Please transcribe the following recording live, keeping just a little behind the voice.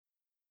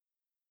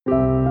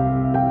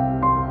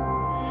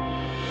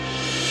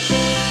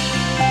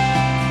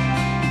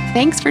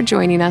Thanks for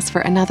joining us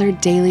for another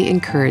daily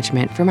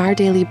encouragement from Our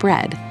Daily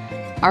Bread.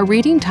 Our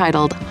reading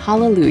titled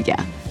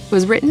Hallelujah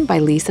was written by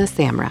Lisa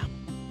Samra.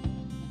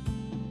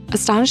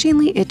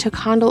 Astonishingly, it took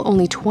Handel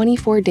only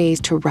 24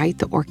 days to write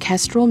the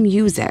orchestral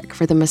music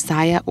for the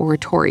Messiah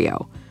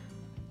Oratorio.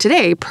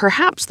 Today,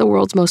 perhaps the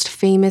world's most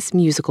famous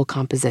musical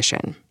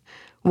composition.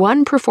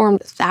 One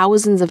performed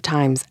thousands of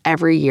times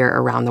every year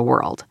around the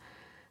world.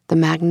 The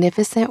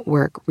magnificent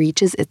work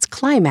reaches its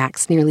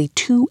climax nearly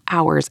 2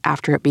 hours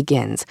after it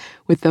begins,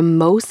 with the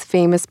most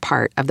famous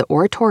part of the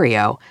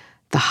oratorio,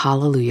 the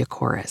Hallelujah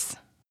Chorus.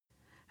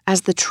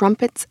 As the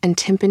trumpets and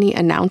timpani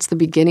announce the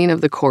beginning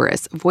of the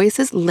chorus,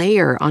 voices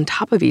layer on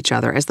top of each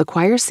other as the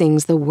choir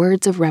sings the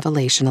words of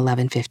Revelation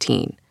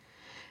 11:15.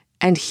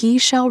 And he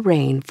shall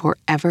reign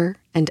forever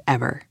and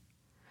ever.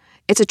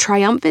 It's a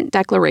triumphant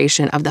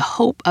declaration of the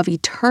hope of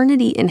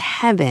eternity in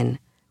heaven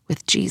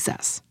with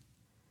Jesus.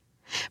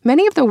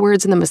 Many of the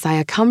words in the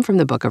Messiah come from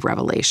the book of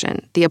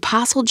Revelation, the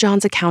Apostle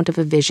John's account of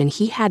a vision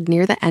he had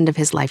near the end of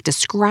his life,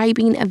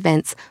 describing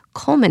events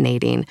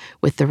culminating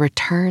with the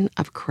return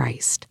of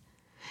Christ.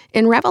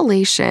 In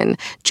Revelation,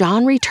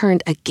 John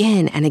returned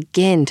again and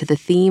again to the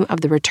theme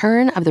of the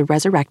return of the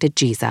resurrected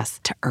Jesus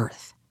to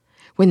earth,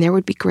 when there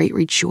would be great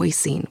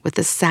rejoicing with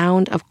the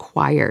sound of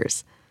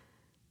choirs.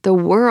 The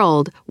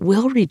world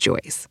will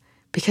rejoice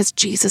because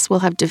Jesus will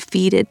have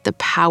defeated the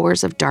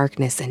powers of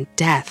darkness and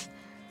death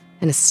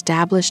and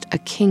established a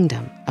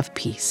kingdom of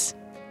peace.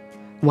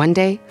 One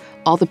day,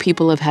 all the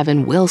people of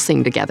heaven will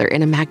sing together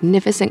in a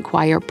magnificent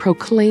choir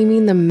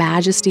proclaiming the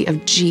majesty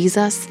of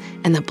Jesus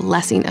and the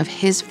blessing of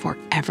his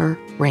forever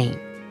reign.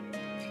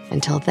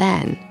 Until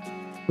then,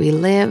 we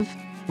live,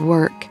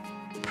 work,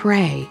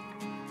 pray,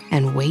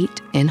 and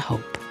wait in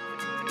hope.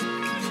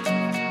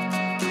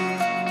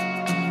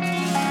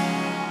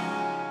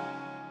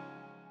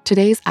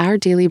 Today's Our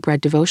Daily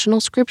Bread devotional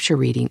scripture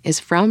reading is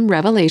from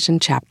Revelation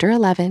chapter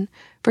 11,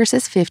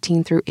 verses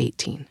 15 through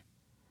 18.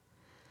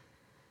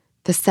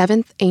 The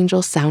seventh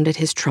angel sounded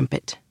his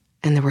trumpet,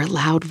 and there were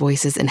loud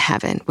voices in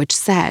heaven, which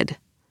said,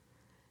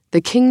 "The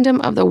kingdom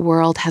of the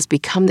world has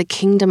become the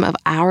kingdom of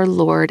our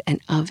Lord and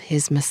of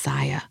his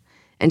Messiah,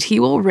 and he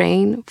will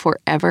reign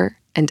forever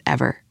and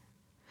ever."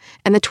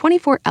 And the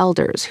 24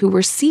 elders who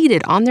were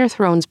seated on their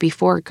thrones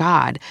before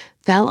God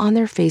fell on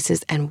their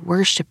faces and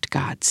worshipped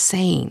God,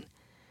 saying,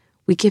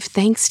 "We give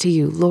thanks to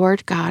you,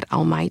 Lord God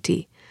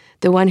Almighty,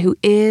 the one who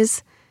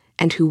is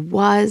and who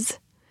was,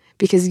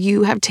 because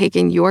you have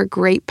taken your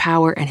great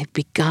power and have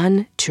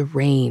begun to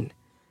reign.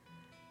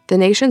 The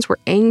nations were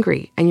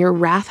angry, and your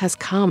wrath has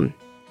come.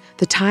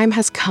 The time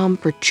has come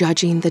for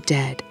judging the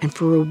dead and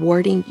for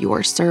rewarding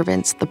your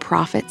servants, the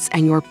prophets,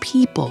 and your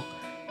people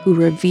who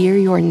revere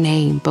your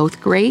name,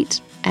 both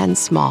great and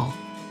small,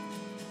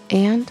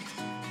 and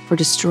for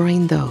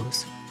destroying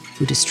those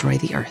who destroy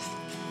the earth."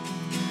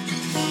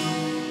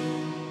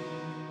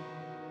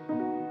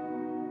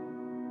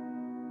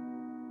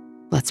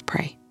 Let's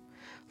pray.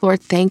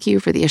 Lord, thank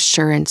you for the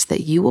assurance that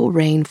you will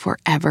reign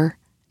forever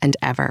and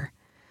ever.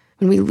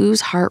 When we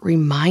lose heart,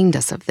 remind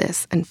us of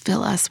this and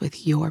fill us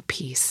with your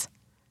peace.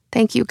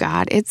 Thank you,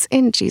 God. It's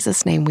in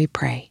Jesus' name we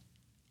pray.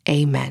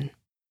 Amen.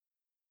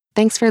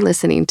 Thanks for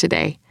listening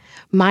today.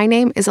 My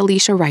name is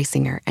Alicia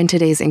Reisinger, and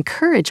today's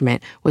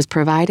encouragement was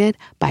provided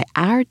by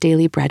Our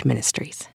Daily Bread Ministries.